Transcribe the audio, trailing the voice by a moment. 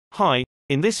Hi,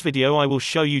 in this video I will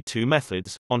show you two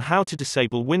methods on how to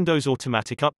disable Windows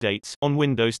automatic updates on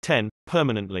Windows 10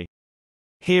 permanently.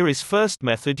 Here is first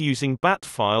method using BAT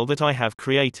file that I have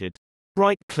created.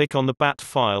 Right-click on the BAT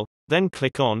file, then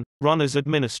click on Run as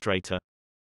Administrator.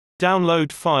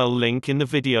 Download file link in the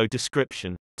video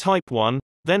description. Type 1,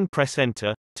 then press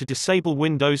Enter to disable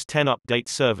Windows 10 update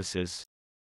services.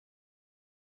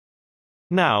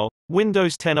 Now,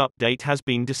 Windows 10 update has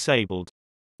been disabled.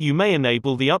 You may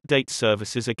enable the update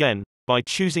services again by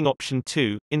choosing option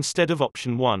 2 instead of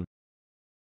option 1.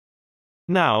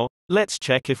 Now, let's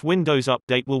check if Windows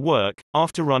Update will work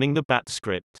after running the BAT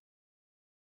script.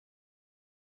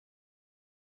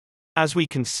 As we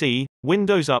can see,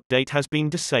 Windows Update has been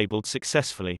disabled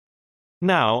successfully.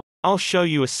 Now, I'll show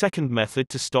you a second method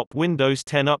to stop Windows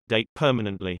 10 Update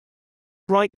permanently.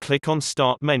 Right-click on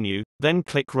Start menu, then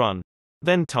click Run.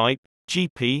 Then type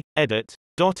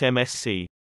gp-edit.msc.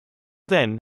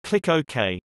 Then, click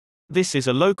OK. This is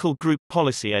a local group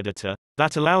policy editor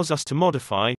that allows us to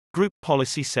modify group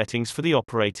policy settings for the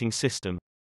operating system.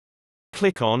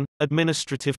 Click on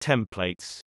Administrative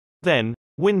Templates. Then,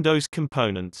 Windows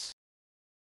Components.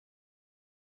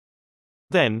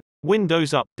 Then,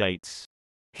 Windows Updates.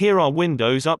 Here are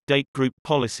Windows Update group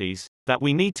policies that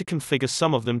we need to configure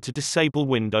some of them to disable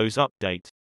Windows Update.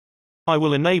 I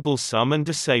will enable some and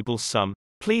disable some.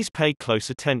 Please pay close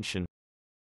attention.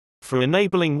 For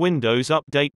enabling Windows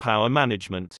Update Power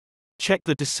Management, check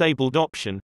the Disabled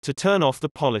option to turn off the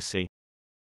policy.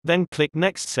 Then click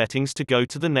Next Settings to go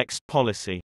to the next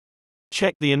policy.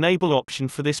 Check the Enable option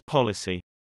for this policy.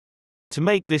 To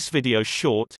make this video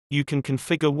short, you can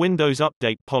configure Windows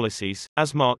Update policies,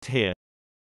 as marked here.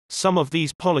 Some of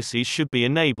these policies should be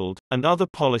enabled, and other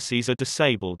policies are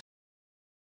disabled.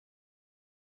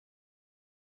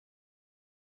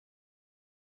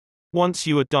 Once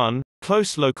you are done,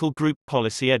 close Local Group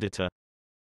Policy Editor.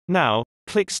 Now,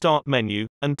 click Start menu,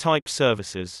 and type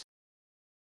Services.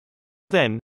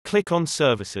 Then, click on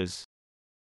Services.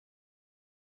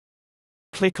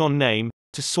 Click on Name,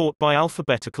 to sort by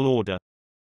alphabetical order.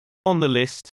 On the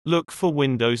list, look for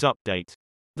Windows Update.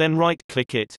 Then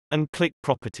right-click it, and click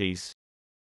Properties.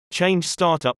 Change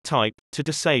Startup Type to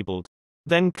Disabled.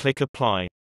 Then click Apply.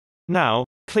 Now,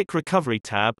 click Recovery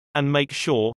tab, and make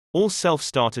sure all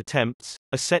self-start attempts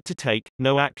are set to take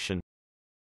no action.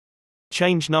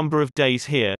 Change number of days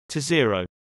here to 0.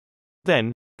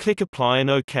 Then, click Apply and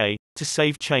OK to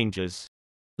save changes.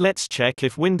 Let's check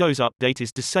if Windows Update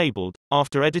is disabled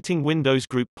after editing Windows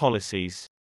Group Policies.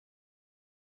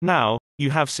 Now, you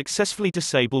have successfully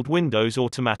disabled Windows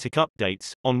automatic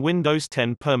updates on Windows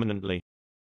 10 permanently.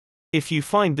 If you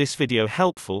find this video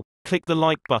helpful, click the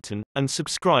like button and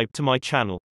subscribe to my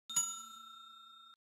channel.